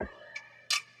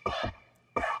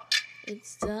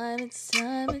It's time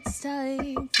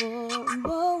for a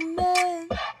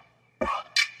moment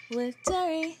with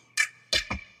Terry.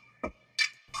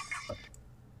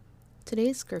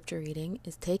 Today's scripture reading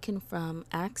is taken from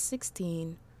Acts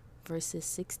 16, verses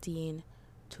 16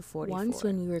 to 44. Once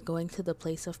when we were going to the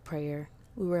place of prayer,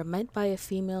 we were met by a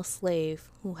female slave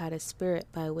who had a spirit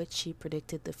by which she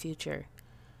predicted the future.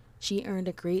 She earned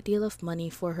a great deal of money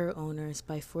for her owners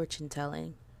by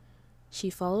fortune-telling. She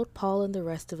followed Paul and the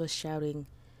rest of us shouting,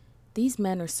 "These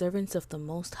men are servants of the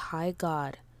Most High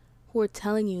God, who are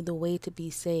telling you the way to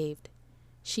be saved."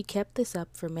 She kept this up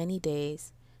for many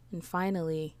days, and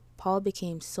finally, Paul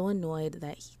became so annoyed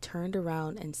that he turned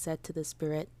around and said to the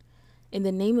spirit, "In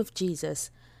the name of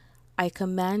Jesus, I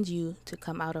command you to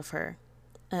come out of her."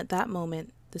 At that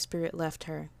moment, the spirit left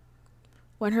her.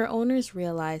 When her owners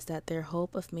realized that their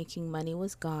hope of making money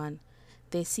was gone,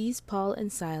 they seized Paul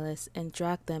and Silas and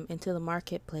dragged them into the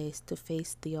marketplace to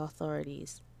face the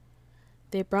authorities.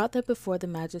 They brought them before the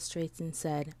magistrates and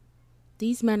said,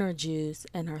 "These men are Jews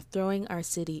and are throwing our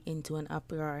city into an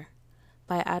uproar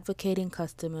by advocating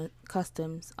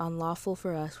customs unlawful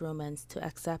for us Romans to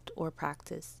accept or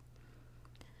practice."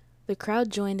 The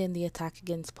crowd joined in the attack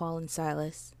against Paul and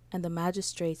Silas, and the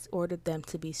magistrates ordered them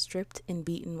to be stripped and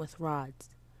beaten with rods.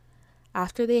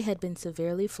 After they had been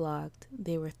severely flogged,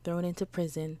 they were thrown into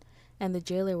prison, and the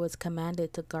jailer was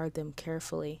commanded to guard them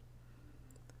carefully.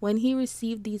 When he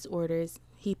received these orders,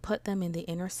 he put them in the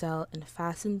inner cell and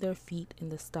fastened their feet in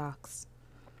the stocks.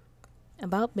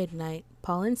 About midnight,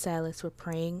 Paul and Silas were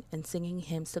praying and singing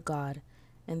hymns to God,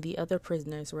 and the other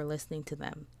prisoners were listening to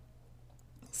them.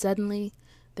 Suddenly,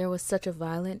 there was such a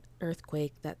violent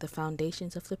earthquake that the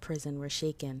foundations of the prison were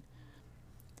shaken.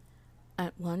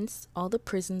 At once, all the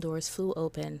prison doors flew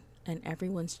open, and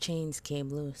everyone's chains came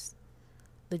loose.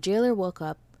 The jailer woke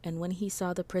up, and when he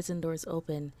saw the prison doors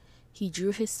open, he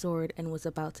drew his sword and was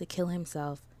about to kill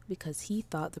himself because he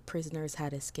thought the prisoners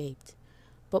had escaped.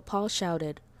 But Paul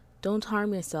shouted, "Don't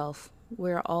harm yourself,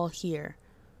 we're all here."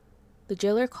 The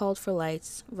jailer called for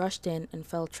lights, rushed in, and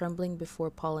fell trembling before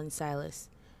Paul and Silas.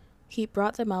 He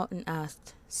brought them out and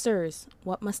asked, "Sirs,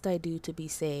 what must I do to be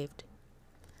saved?"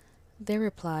 They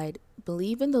replied,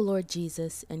 "Believe in the Lord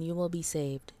Jesus, and you will be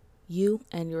saved, you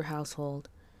and your household."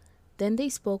 Then they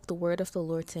spoke the word of the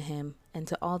Lord to him and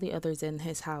to all the others in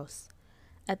his house.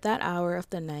 At that hour of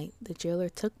the night, the jailer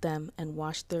took them and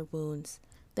washed their wounds.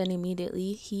 Then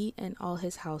immediately he and all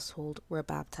his household were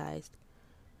baptized.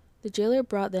 The jailer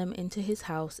brought them into his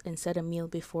house and set a meal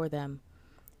before them.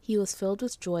 He was filled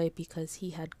with joy because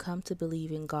he had come to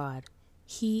believe in God,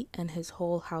 he and his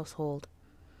whole household.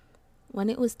 When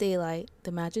it was daylight,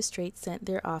 the magistrates sent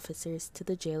their officers to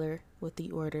the jailer with the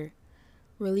order,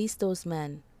 "Release those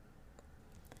men."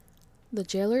 The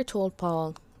jailer told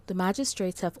Paul, "The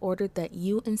magistrates have ordered that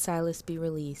you and Silas be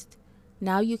released.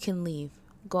 Now you can leave.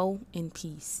 Go in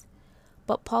peace."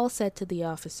 But Paul said to the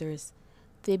officers,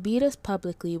 "They beat us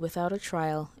publicly without a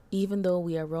trial, even though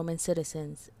we are Roman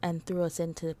citizens, and threw us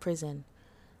into prison.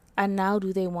 And now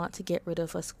do they want to get rid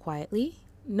of us quietly?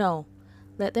 No,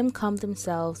 let them come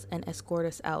themselves and escort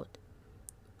us out."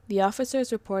 The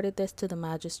officers reported this to the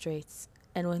magistrates,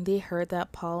 and when they heard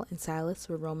that Paul and Silas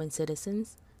were Roman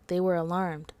citizens, they were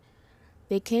alarmed.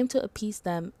 They came to appease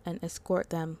them and escort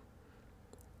them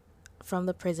from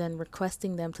the prison,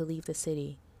 requesting them to leave the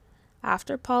city.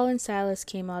 After Paul and Silas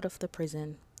came out of the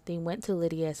prison, they went to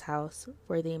Lydia's house,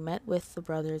 where they met with the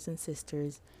brothers and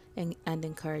sisters and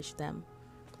encouraged them.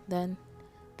 Then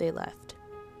they left.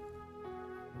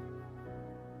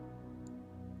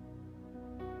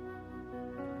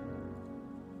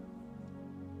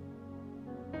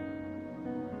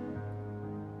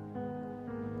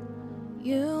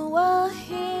 You are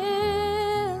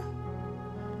here,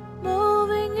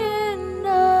 moving in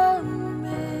our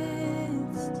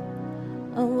midst.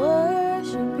 I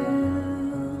worship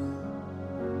you,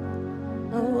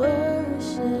 I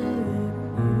worship you.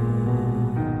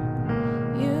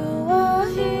 You are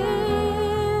here.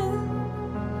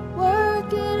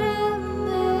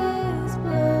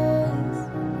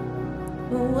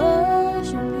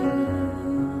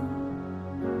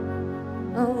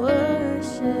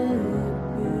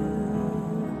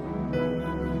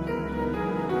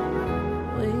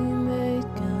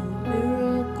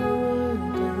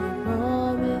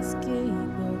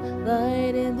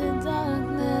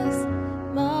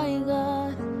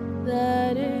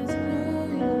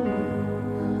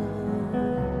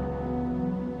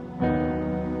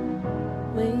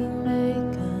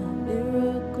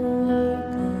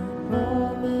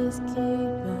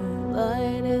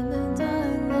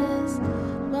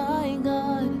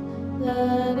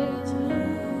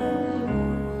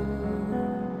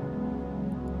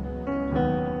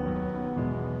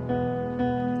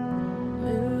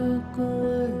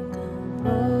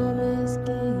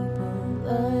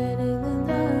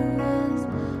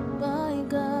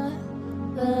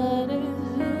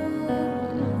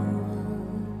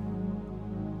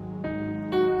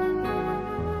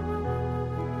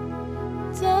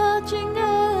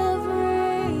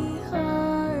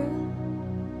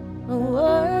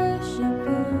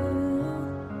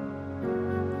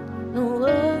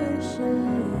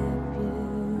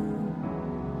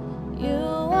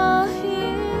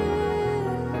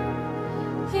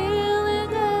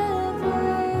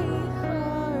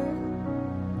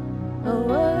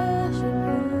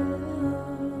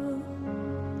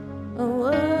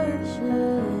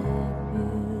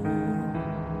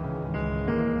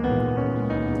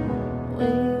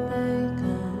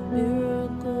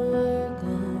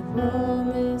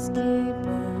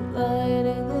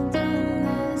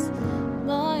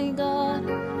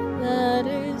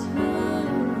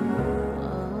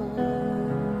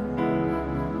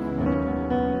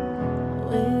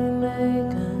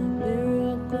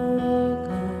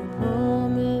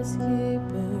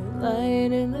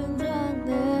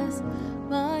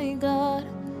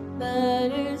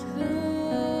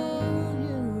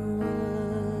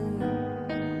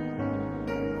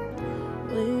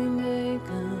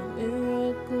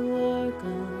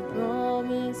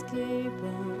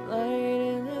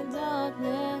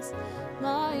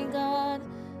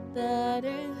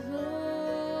 that is who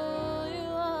you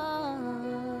are.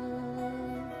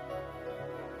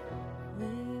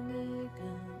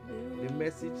 The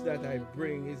message that I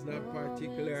bring is not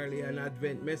particularly an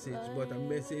Advent message, but a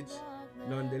message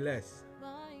nonetheless.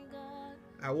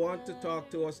 I want to talk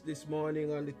to us this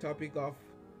morning on the topic of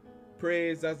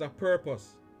praise as a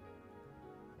purpose.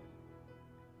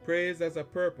 Praise as a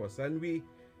purpose. And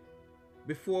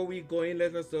before we go in,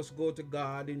 let us just go to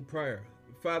God in prayer.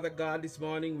 Father God, this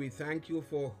morning we thank you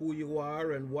for who you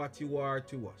are and what you are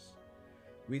to us.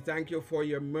 We thank you for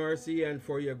your mercy and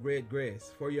for your great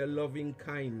grace, for your loving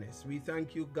kindness. We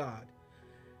thank you, God,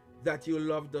 that you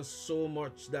loved us so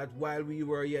much that while we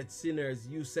were yet sinners,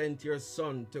 you sent your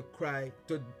Son to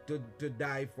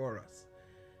die for us.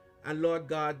 And Lord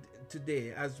God,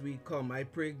 today as we come, I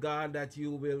pray, God, that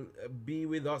you will be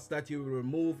with us, that you will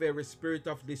remove every spirit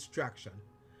of distraction.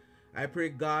 I pray,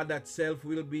 God, that self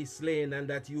will be slain and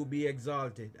that you be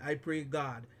exalted. I pray,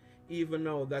 God, even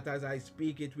now that as I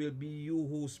speak, it will be you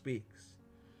who speaks.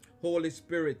 Holy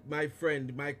Spirit, my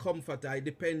friend, my comforter, I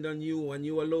depend on you and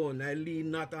you alone. I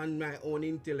lean not on my own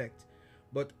intellect,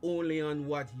 but only on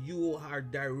what you are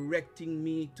directing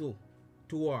me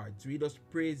towards. We just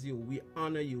praise you, we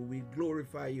honor you, we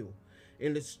glorify you.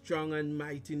 In the strong and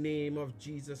mighty name of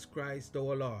Jesus Christ,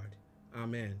 our Lord.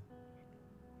 Amen.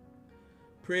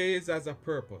 Praise as a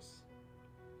purpose.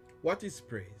 What is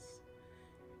praise?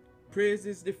 Praise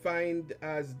is defined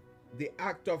as the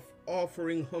act of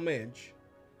offering homage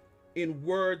in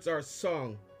words or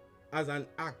song as an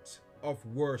act of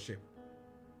worship.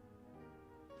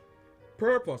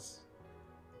 Purpose.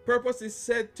 Purpose is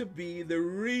said to be the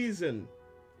reason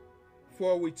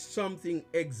for which something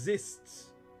exists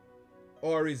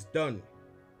or is done.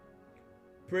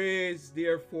 Praise,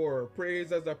 therefore,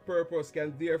 praise as a purpose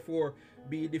can therefore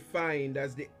be defined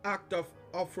as the act of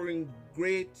offering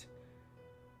great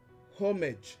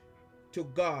homage to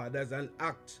God as an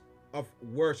act of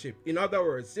worship. In other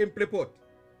words, simply put,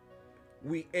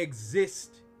 we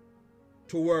exist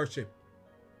to worship.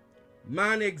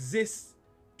 Man exists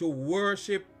to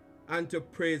worship and to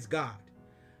praise God.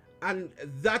 And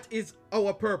that is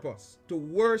our purpose, to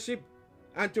worship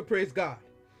and to praise God.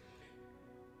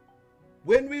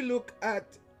 When we look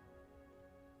at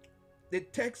the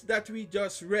text that we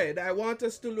just read, I want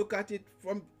us to look at it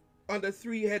from under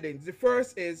three headings. The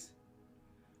first is,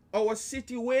 our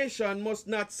situation must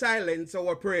not silence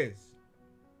our praise.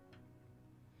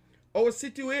 Our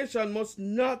situation must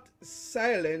not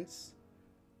silence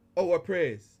our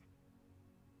praise.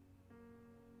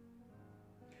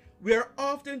 We are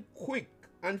often quick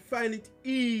and find it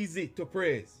easy to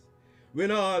praise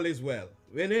when all is well,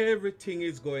 when everything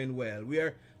is going well.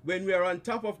 When we are on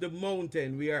top of the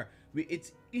mountain,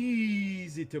 it's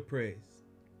easy to praise.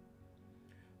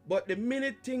 But the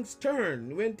minute things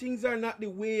turn, when things are not the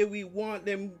way we want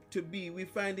them to be, we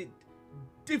find it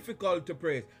difficult to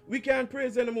praise. We can't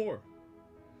praise anymore.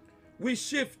 We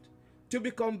shift to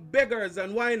become beggars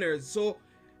and whiners. So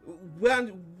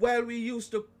while we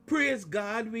used to praise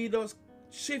God, we just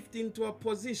shift into a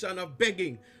position of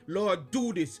begging. Lord,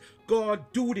 do this. God,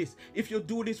 do this. If you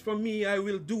do this for me, I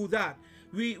will do that.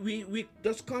 We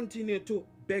just continue to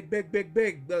beg.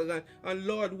 And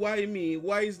Lord, why me?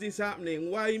 Why is this happening?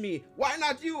 Why me? Why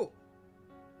not you?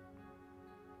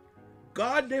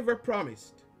 God never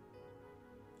promised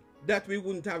that we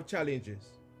wouldn't have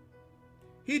challenges.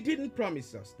 He didn't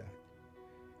promise us that.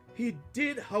 He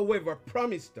did, however,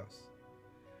 promised us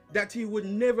that he would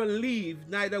never leave,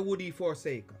 neither would he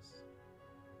forsake us.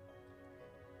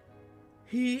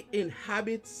 He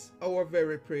inhabits our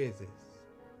very praises.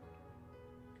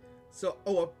 So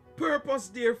our purpose,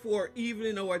 therefore, even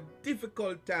in our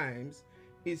difficult times,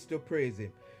 is to praise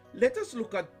him. Let us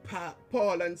look at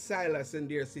Paul and Silas and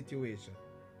their situation.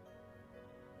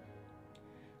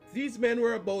 These men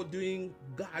were about doing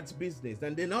God's business,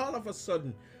 and then all of a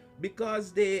sudden,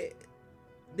 because they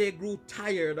grew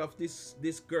tired of this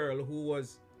girl who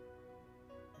was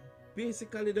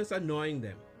basically just annoying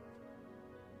them,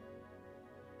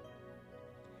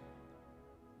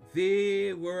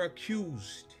 they were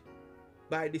accused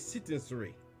by the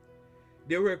citizenry.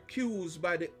 They were accused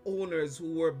by the owners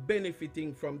who were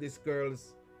benefiting from this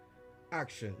girl's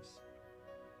actions.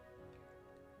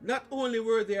 Not only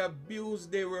were they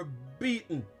abused, they were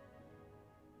beaten.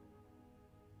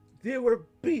 They were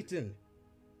beaten.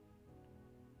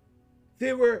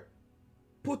 They were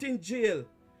put in jail.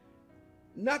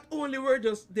 Not only were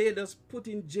they just put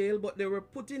in jail, but they were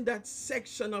put in that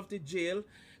section of the jail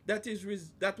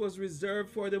that was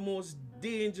reserved for the most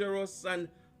dangerous and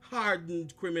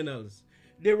hardened criminals.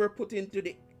 They were put into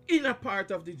the inner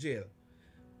part of the jail.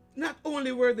 Not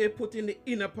only were they put in the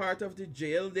inner part of the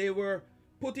jail, they were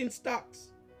put in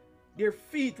stocks. Their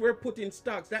feet were put in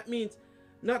stocks. That means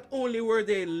not only were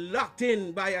they locked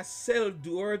in by a cell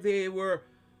door, they were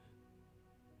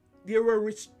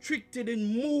restricted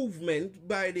in movement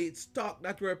by the stock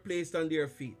that were placed on their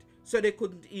feet. So they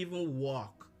couldn't even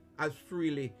walk as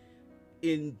freely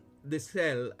in the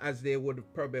cell as they would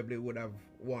have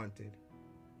wanted.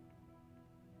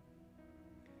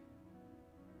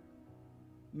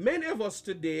 Many of us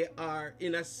today are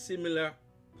in a similar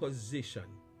position.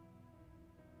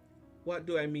 What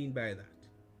do I mean by that?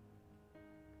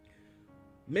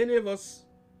 Many of us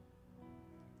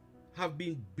have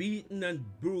been beaten and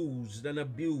bruised and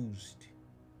abused,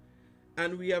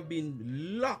 and we have been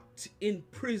locked in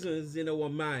prisons in our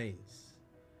minds.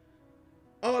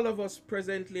 All of us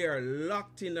presently are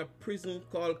locked in a prison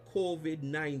called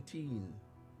COVID-19.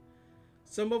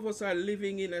 Some of us are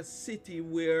living in a city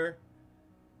where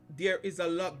there is a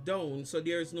lockdown, so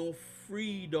there is no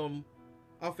freedom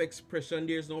of expression.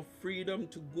 There's no freedom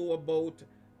to go about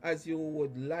as you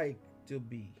would like to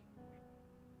be.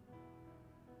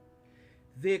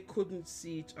 They couldn't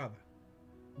see each other.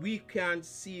 We can't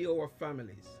see our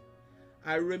families.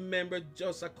 I remember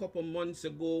just a couple months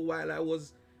ago while I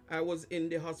was in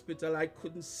the hospital, I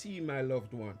couldn't see my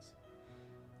loved ones.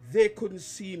 They couldn't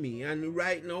see me. And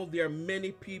right now there are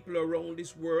many people around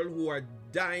this world who are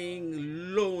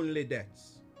dying lonely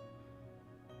deaths.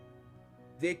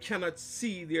 They cannot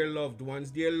see their loved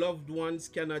ones. Their loved ones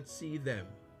cannot see them.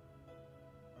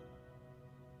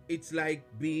 It's like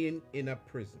being in a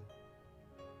prison.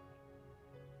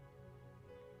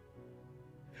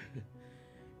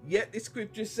 Yet the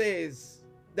scripture says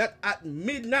that at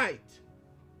midnight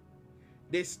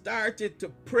they started to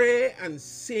pray and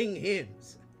sing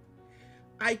hymns.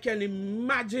 I can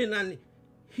imagine and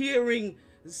hearing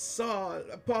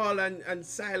Paul and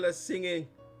Silas singing,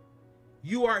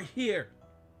 "You are here.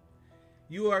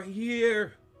 You are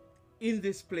here in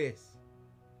this place.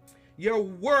 You're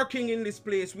working in this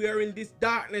place. We are in this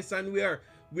darkness and we are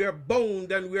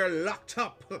bound and we are locked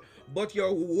up, but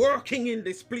you're working in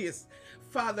this place.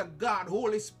 Father God,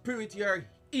 Holy Spirit, you're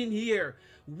in here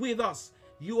with us.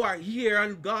 You are here,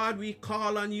 and God, we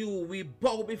call on you. We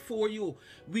bow before you.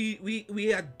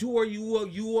 We adore you.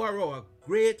 You are our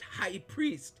great high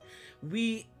priest.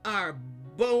 We are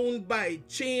bound by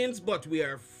chains, but we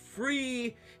are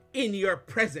free in your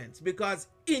presence, because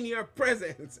in your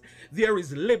presence there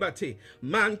is liberty.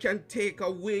 Man can take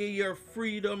away your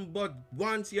freedom, but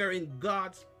once you're in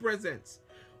God's presence,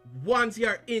 once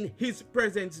you're in his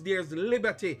presence, there's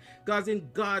liberty, because in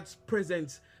God's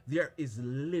presence there is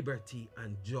liberty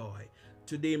and joy.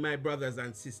 Today, my brothers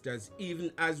and sisters,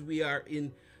 even as we are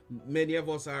in, many of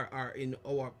us are in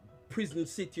our prison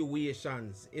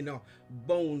situations,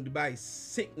 bound by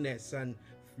sickness and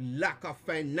lack of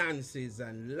finances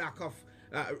and lack of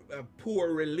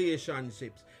poor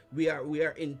relationships. We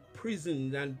are in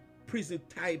prison and prison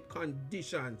type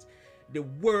conditions. The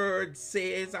word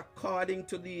says, according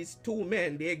to these two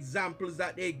men, the examples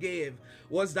that they gave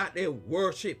was that they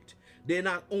worshipped. They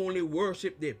not only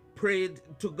worshiped, they prayed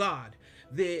to God.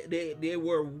 They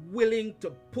were willing to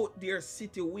put their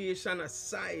situation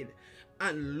aside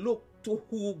and look to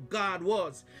who God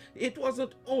was. It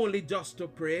wasn't only just to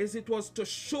praise, it was to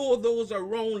show those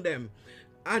around them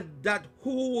and that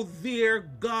who their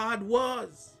God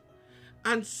was.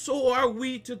 And so are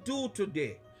we to do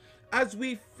today. As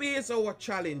we face our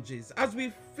challenges, as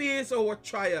we face our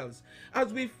trials,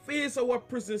 as we face our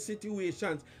prison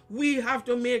situations, we have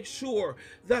to make sure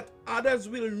that others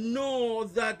will know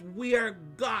that we are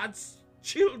God's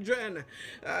children.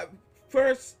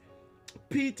 First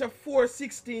Peter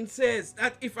 4:16 says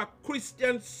that if a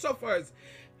Christian suffers,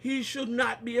 he should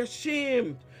not be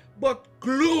ashamed, but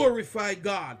glorify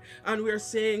God. And we're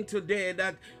saying today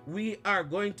that we are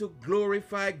going to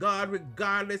glorify God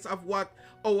regardless of what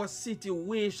our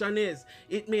situation is.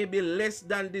 It may be less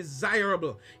than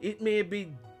desirable. It may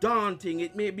be daunting.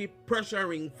 It may be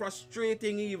pressuring,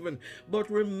 frustrating even. But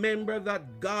remember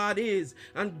that God is,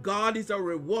 and God is a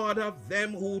rewarder of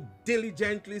them who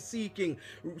diligently seek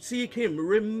Him.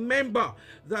 Remember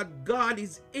that God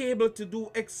is able to do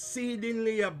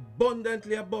exceedingly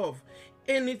abundantly above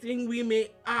anything we may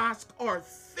ask or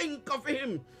think of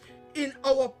Him. In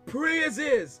our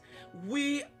praises,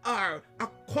 we are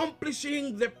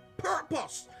accomplishing the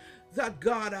purpose that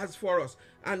God has for us.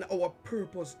 And our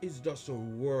purpose is just to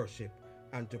worship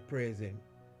and to praise Him.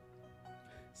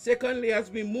 Secondly, as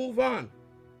we move on,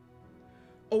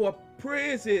 our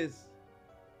praises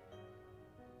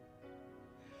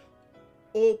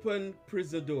open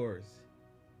prison doors.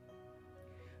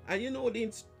 And you know,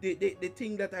 the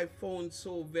thing that I found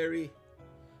so very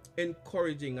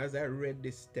encouraging as I read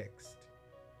this text,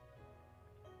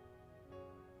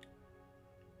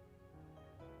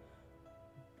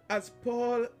 as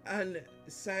Paul and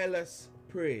Silas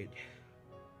prayed,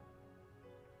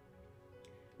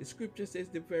 the scripture says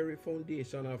the very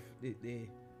foundation of the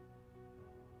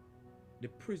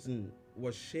prison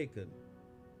was shaken.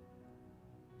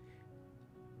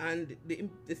 And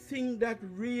the thing that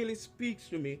really speaks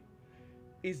to me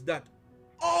is that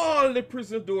all the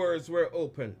prison doors were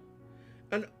open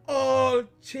and all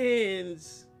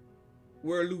chains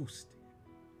were loosed.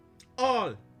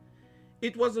 All.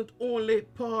 It wasn't only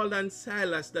Paul and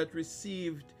Silas that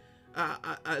received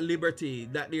a liberty,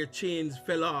 that their chains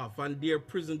fell off and their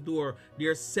prison door,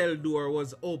 their cell door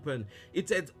was open. It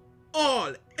said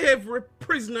every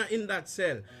prisoner in that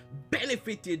cell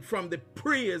benefited from the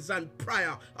praise and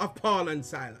prayer of Paul and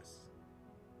Silas.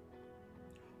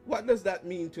 What does that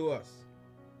mean to us?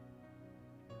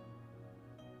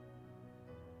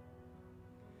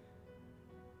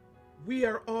 We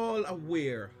are all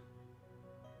aware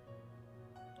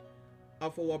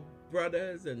of our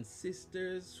brothers and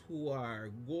sisters who are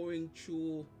going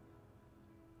through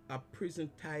a prison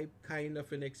type kind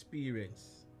of an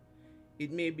experience.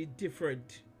 It may be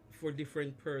different for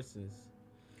different persons,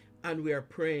 and we are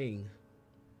praying.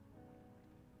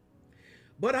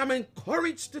 But I'm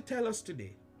encouraged to tell us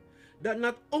today that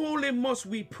not only must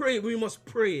we pray, we must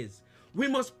praise. We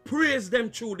must praise them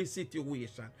through the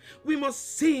situation. We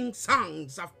must sing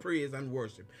songs of praise and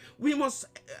worship. We must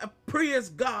praise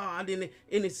God in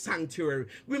His sanctuary.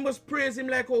 We must praise Him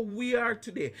like how we are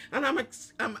today. And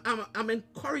I'm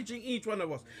encouraging each one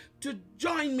of us to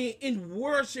join me in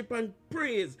worship and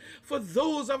praise for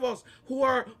those of us who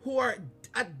are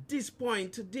at this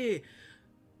point today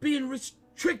being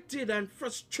restricted and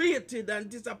frustrated and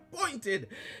disappointed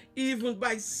even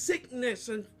by sickness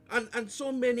and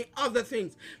so many other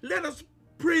things. Let us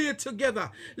pray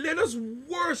together. Let us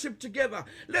worship together.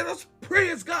 Let us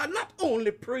praise God. Not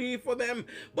only pray for them,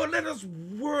 but let us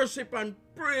worship and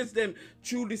praise them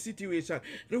through the situation.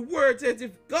 The word says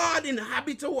if God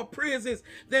inhabits our praises,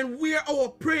 then where our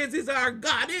praises are,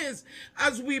 God is.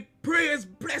 As we praise,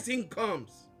 blessing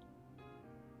comes.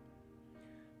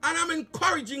 And I'm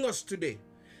encouraging us today.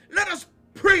 Let us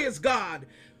praise God.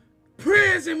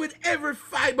 Praise Him with every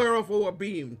fiber of our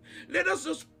being. Let us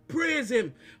just praise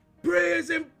Him. Praise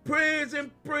Him, praise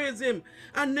Him, praise Him,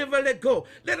 and never let go.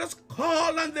 Let us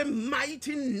call on the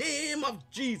mighty name of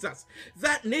Jesus.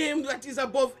 That name that is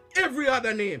above every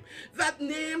other name. That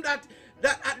name that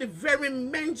at the very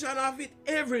mention of it,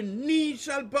 every knee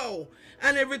shall bow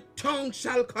and every tongue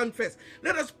shall confess.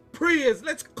 Let us praise.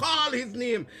 Let's call His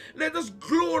name. Let us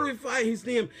glorify His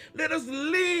name. Let us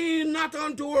lean not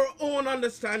unto our own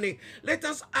understanding. Let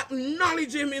us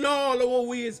acknowledge Him in all our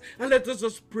ways, and let us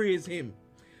just praise Him.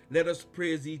 Let us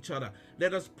praise each other.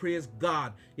 Let us praise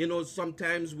God. You know,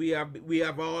 sometimes we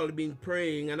have all been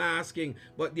praying and asking,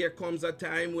 but there comes a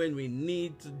time when we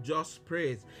need to just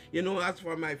praise. You know, as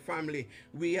for my family,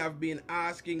 we have been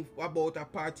asking about a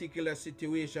particular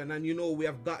situation, and you know, we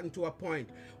have gotten to a point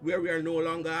where we are no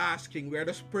longer asking. We are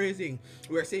just praising.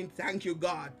 We are saying, thank you,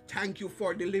 God. Thank you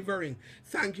for delivering.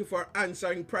 Thank you for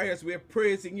answering prayers. We are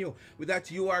praising you that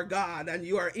you are God and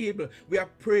you are able. We are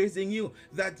praising you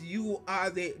that you are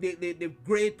the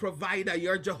great provider.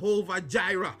 You're Jehovah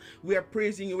Jireh. We are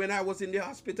praising you. When I was in the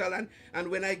hospital and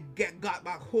when I got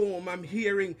back home, I'm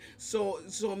hearing so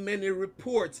many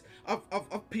reports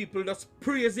of people just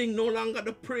praising, no longer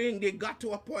the praying. They got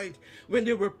to a point when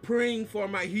they were praying for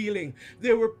my healing.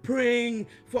 They were praying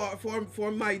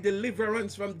for my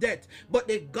deliverance from death. But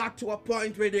they got to a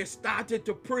point where they started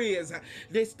to praise.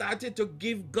 They started to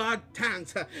give God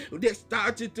thanks. They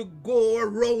started to go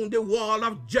around the wall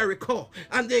of Jericho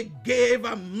and they gave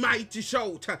a mighty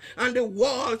shout and the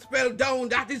walls fell down.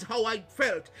 That is how I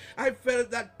felt. I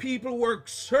felt that people were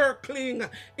circling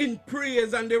in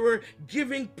praise and they were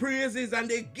giving praises and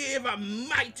they gave a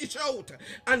mighty shout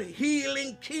and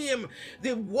healing came.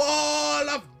 The wall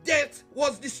of death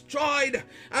was destroyed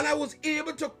and I was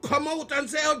able to come out and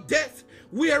say, oh death,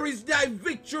 where is thy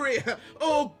victory?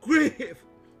 Oh grave.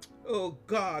 Oh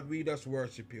God, we just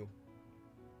worship you.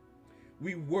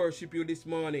 We worship you this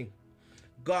morning.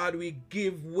 God, we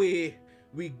give way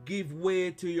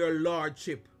to your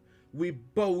lordship. We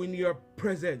bow in your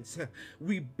presence.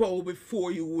 We bow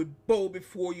before you. We bow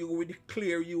before you. We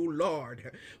declare you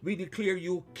Lord. We declare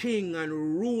you King and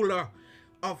ruler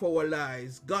of our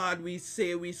lives. God, we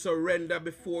say we surrender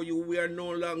before you. We are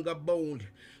no longer bound.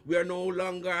 We are no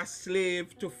longer a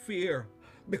slave to fear.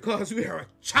 because we are a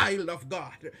child of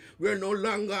God. We are no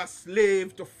longer a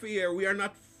slave to fear. We are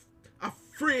not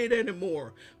afraid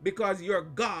anymore because you're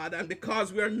God, and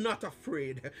because we are not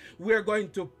afraid, we are going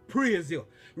to praise you.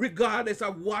 Regardless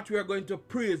of what, we are going to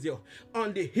praise you.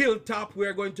 On the hilltop, we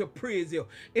are going to praise you.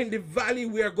 In the valley,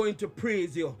 we are going to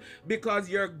praise you because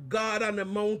you're God on the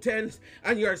mountains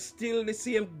and you're still the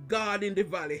same God in the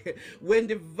valley. When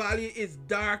the valley is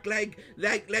dark, like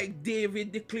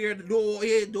David declared,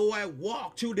 though I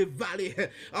walk through the valley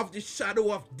of the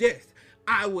shadow of death,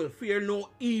 I will fear no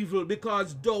evil,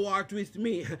 because thou art with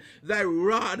me. Thy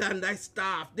rod and thy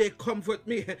staff, they comfort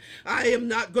me. I am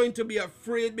not going to be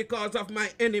afraid because of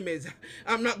my enemies.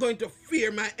 I'm not going to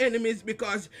fear my enemies,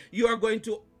 because you are going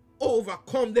to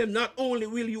overcome them. Not only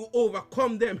will you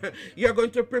overcome them, you're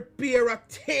going to prepare a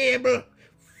table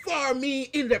for me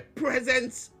in the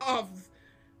presence of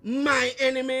my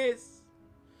enemies.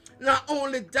 Not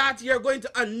only that, you're going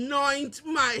to anoint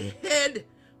my head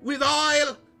with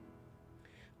oil.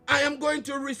 I am going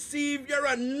to receive your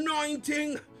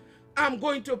anointing. I'm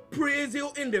going to praise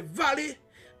you in the valley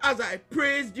as I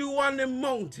praised you on the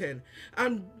mountain.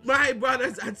 And my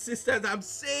brothers and sisters, I'm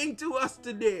saying to us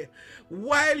today,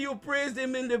 while you praise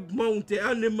him in the mountain,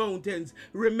 on the mountains,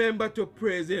 remember to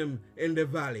praise him in the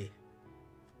valley.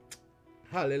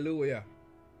 Hallelujah.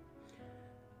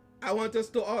 I want us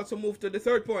to also move to the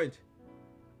third point,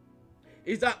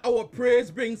 is that our praise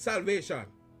brings salvation.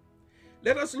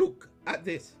 Let us look at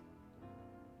this.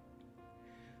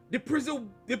 The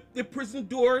prison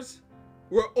doors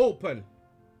were open.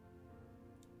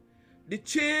 The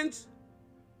chains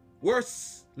were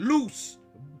loose,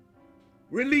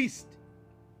 released.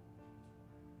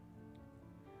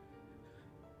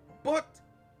 But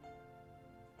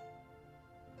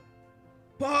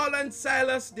Paul and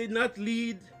Silas did not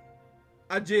lead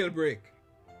a jailbreak.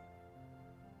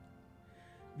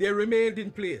 They remained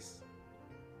in place.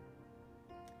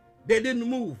 They didn't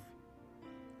move.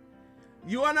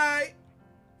 You and I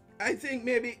think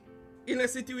maybe in a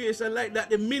situation like that,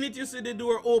 the minute you see the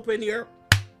door open here,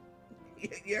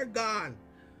 you're gone.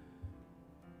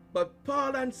 But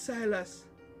Paul and Silas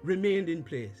remained in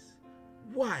place.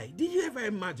 Why? Did you ever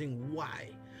imagine why?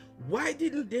 Why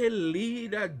didn't they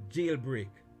lead a jailbreak?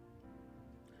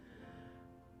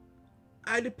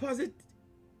 I deposit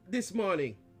this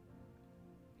morning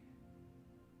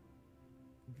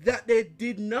that they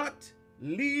did not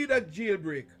lead a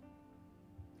jailbreak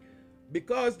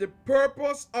because the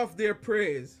purpose of their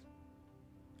praise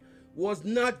was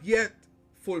not yet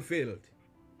fulfilled.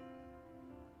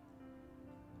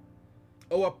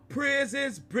 Our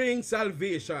praises bring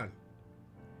salvation.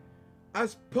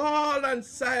 As Paul and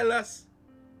Silas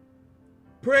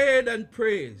prayed and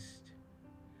praised,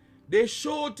 they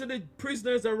showed to the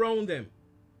prisoners around them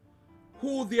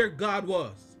who their God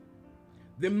was,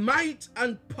 the might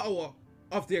and power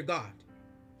of their God.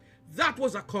 That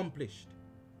was accomplished.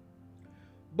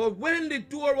 But when the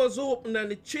door was opened and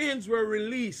the chains were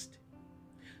released,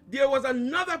 there was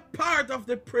another part of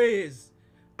the praise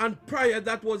and prayer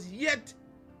that was yet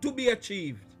to be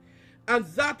achieved. And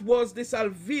that was the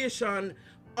salvation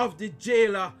of the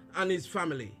jailer and his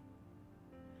family.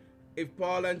 If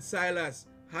Paul and Silas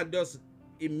had just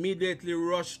immediately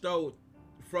rushed out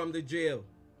from the jail,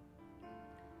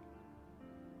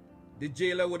 the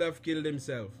jailer would have killed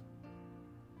himself.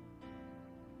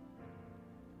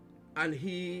 And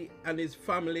he and his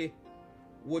family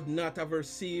would not have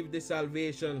received the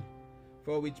salvation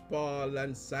for which Paul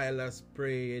and Silas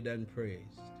prayed and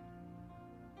praised.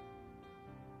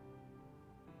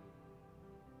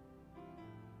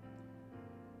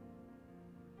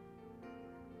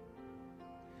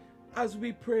 As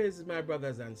we praise, my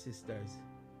brothers and sisters,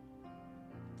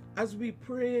 as we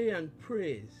pray and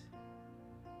praise,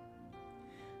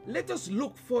 let us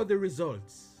look for the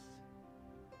results.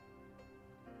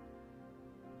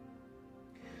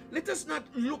 Let us not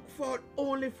look for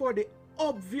only for the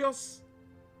obvious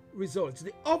results.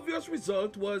 The obvious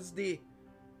result was the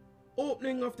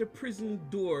opening of the prison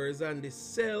doors and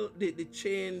the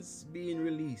chains being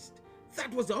released.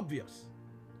 That was obvious.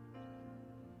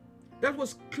 That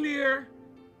was clear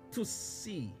to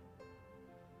see.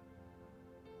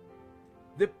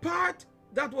 The part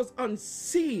that was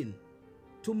unseen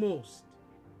to most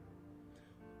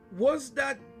was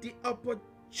that the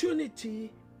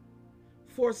opportunity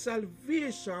for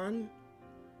salvation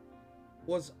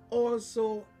was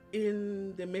also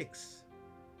in the mix.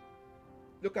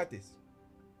 Look at this.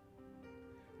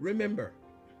 Remember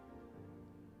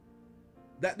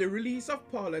that the release of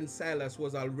Paul and Silas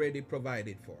was already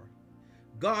provided for.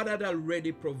 God had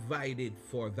already provided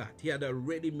for that. He had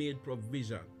already made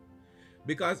provision.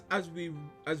 Because as we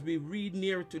read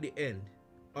near to the end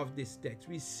of this text,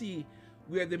 we see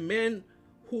where the men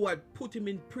who had put him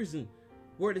in prison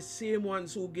were the same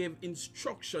ones who gave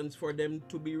instructions for them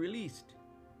to be released.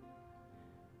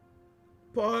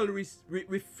 Paul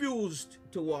refused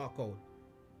to walk out.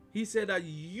 He said that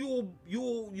you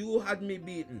had me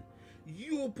beaten.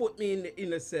 You put me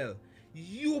in a cell.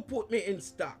 You put me in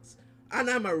stocks. And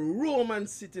I'm a Roman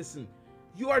citizen.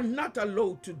 You are not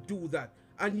allowed to do that.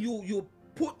 And you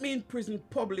put me in prison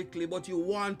publicly, but you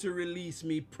want to release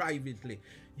me privately.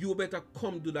 You better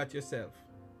come do that yourself.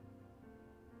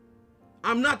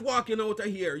 I'm not walking out of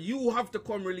here. You have to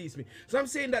come release me. So I'm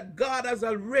saying that God has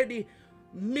already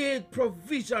made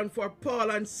provision for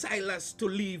Paul and Silas to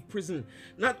leave prison.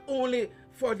 Not only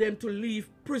for them to leave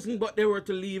prison, but they were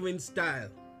to leave in style.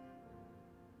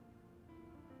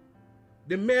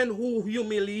 The men who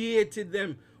humiliated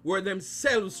them were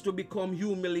themselves to become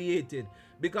humiliated,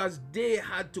 because they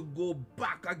had to go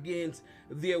back against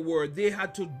their word. They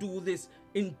had to do this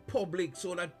in public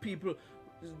so that people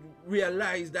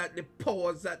realize that the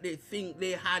powers that they think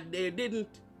they had, they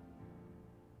didn't.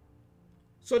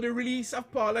 So the release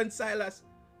of Paul and Silas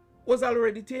was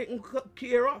already taken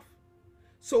care of.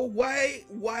 So why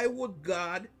would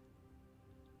God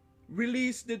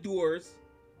release the doors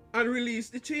and release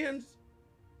the chains?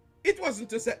 It wasn't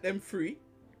to set them free.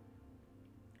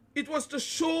 It was to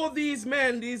show these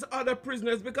men, these other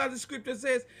prisoners, because the scripture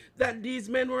says that these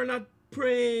men were not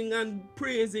praying and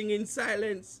praising in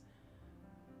silence.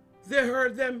 They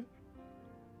heard them.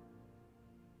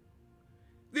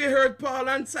 They heard Paul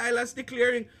and Silas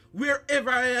declaring, wherever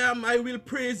I am, I will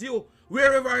praise you.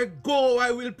 Wherever I go,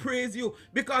 I will praise you,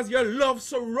 because your love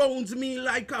surrounds me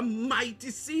like a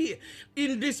mighty sea.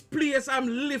 In this place, I'm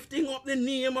lifting up the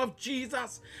name of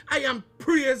Jesus. I am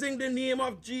praising the name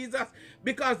of Jesus,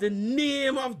 because the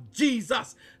name of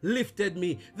Jesus lifted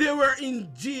me. They were in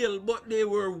jail, but they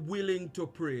were willing to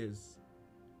praise.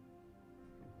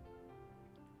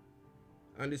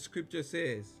 And the scripture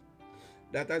says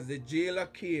that as the jailer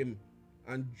came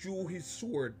and drew his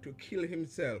sword to kill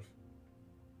himself,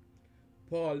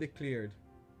 Paul declared,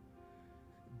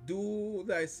 do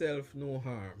thyself no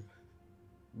harm.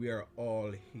 We are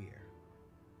all here.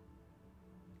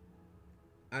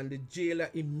 And the jailer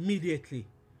immediately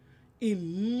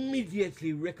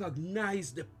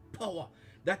recognized the power,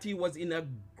 that he was in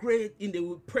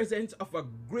the presence of a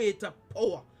greater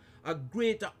power, a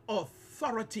greater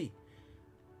authority.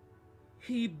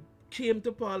 He came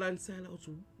to Paul and Silas,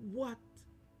 what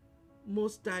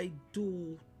must I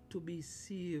do to be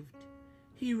saved?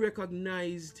 He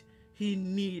recognized he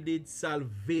needed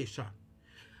salvation.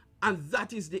 And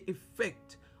that is the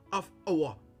effect of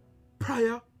our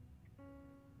prayer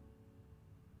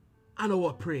and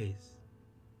our praise.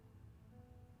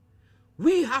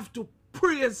 We have to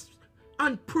praise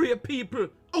and pray people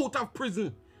out of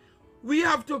prison. We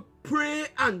have to pray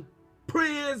and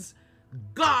praise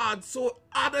God so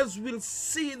others will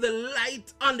see the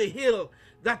light on the hill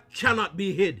that cannot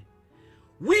be hid.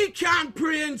 We can't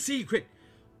pray in secret.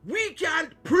 We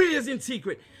can't praise in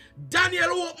secret.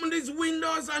 Daniel opened his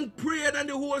windows and prayed, and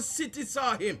the whole city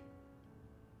saw him,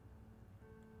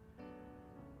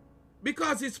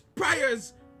 because his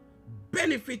prayers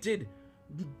benefited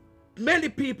many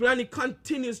people, and it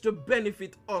continues to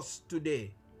benefit us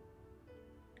today.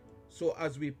 So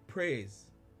as we praise,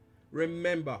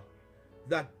 remember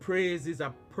that praise is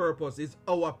a purpose, it's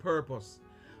our purpose.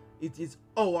 It is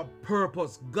our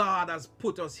purpose. God has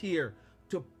put us here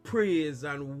to praise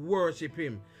and worship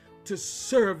him, to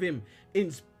serve him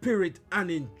in spirit and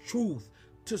in truth,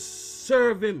 to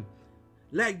serve him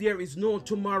like there is no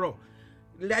tomorrow.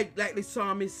 Like the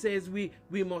psalmist says, we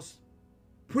must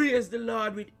praise the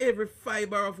Lord with every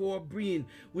fiber of our being.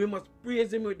 We must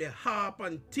praise him with the harp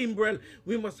and timbrel.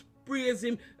 We must praise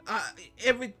him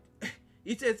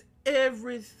it says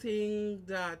everything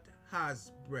that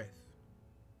has breath.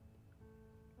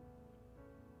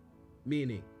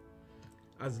 Meaning,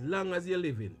 as long as you're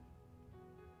living,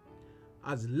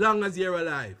 as long as you're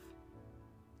alive,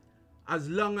 as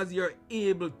long as you're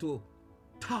able to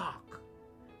talk,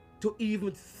 to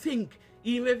even think,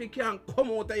 even if it can't come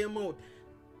out of your mouth,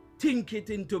 think it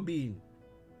into being.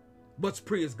 But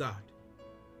praise God.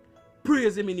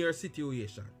 Praise him in your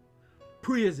situation.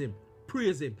 Praise him.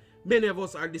 Praise him. Many of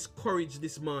us are discouraged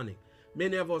this morning.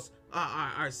 Many of us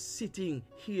are sitting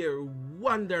here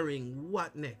wondering,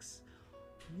 what next?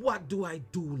 What do I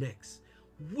do next?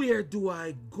 Where do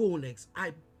I go next?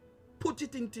 I put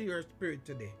it into your spirit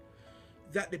today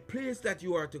that the place that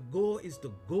you are to go is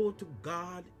to go to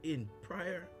God in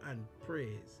prayer and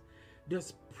praise.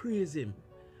 Just praise him.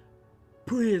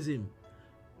 Praise him.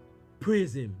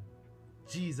 Praise him.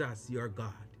 Jesus, your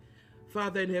God.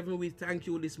 Father in heaven, we thank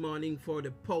you this morning for the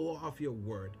power of your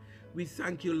word. We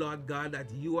thank you, Lord God,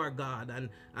 that you are God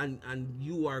and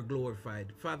you are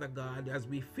glorified. Father God, as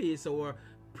we face our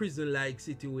prison-like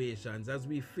situations, as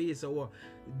we face our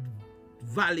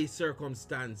valley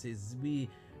circumstances, we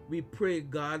pray,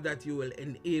 God, that you will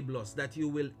enable us, that you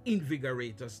will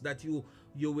invigorate us, that you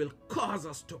will cause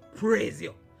us to praise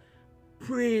you.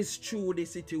 Praise through the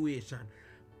situation.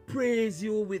 Praise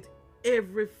you with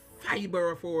every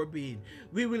fiber of our being.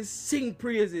 We will sing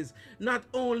praises not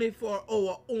only for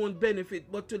our own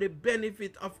benefit, but to the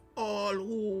benefit of all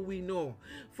who we know,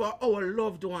 for our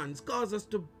loved ones. Cause us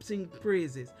to sing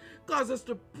praises. Cause us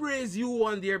to praise you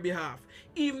on their behalf,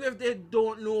 even if they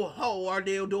don't know how or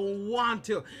they don't want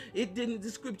to. The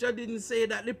scripture didn't say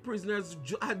that the prisoners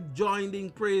had joined in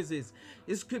praises.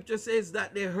 The scripture says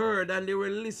that they heard and they were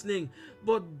listening.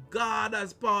 But God,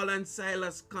 as Paul and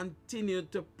Silas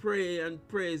continued to pray and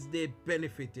praise, they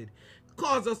benefited.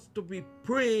 Cause us to be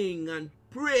praying and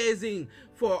praising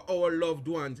for our loved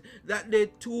ones, that they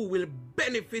too will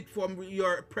benefit from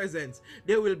your presence.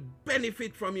 They will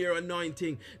benefit from your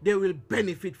anointing. They will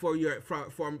benefit from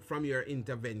your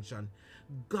intervention.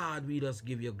 God, we just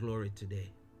give you glory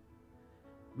today.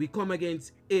 We come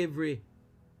against every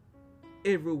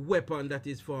weapon that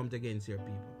is formed against your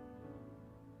people.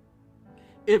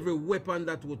 Every weapon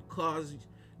that would cause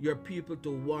your people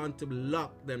to want to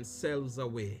lock themselves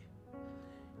away,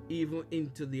 even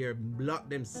lock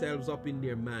themselves up in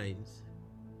their minds.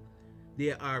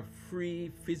 They are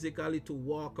free physically to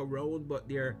walk around, but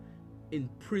they're in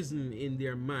prison in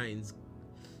their minds.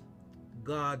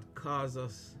 God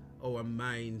causes our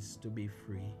minds to be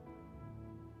free.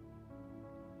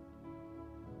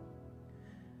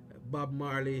 Bob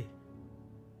Marley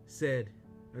said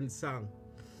and sang,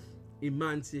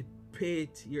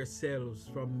 "Emancipate yourselves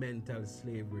from mental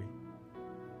slavery.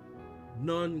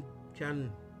 None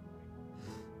can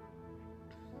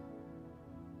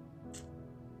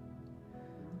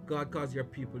God cause your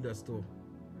people just to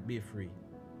be free.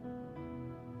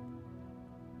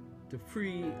 To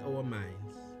free our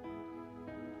minds,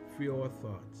 free our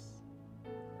thoughts.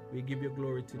 We give you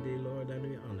glory today, Lord, and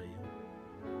we honor you.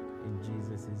 In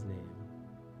Jesus' name,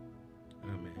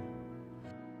 amen.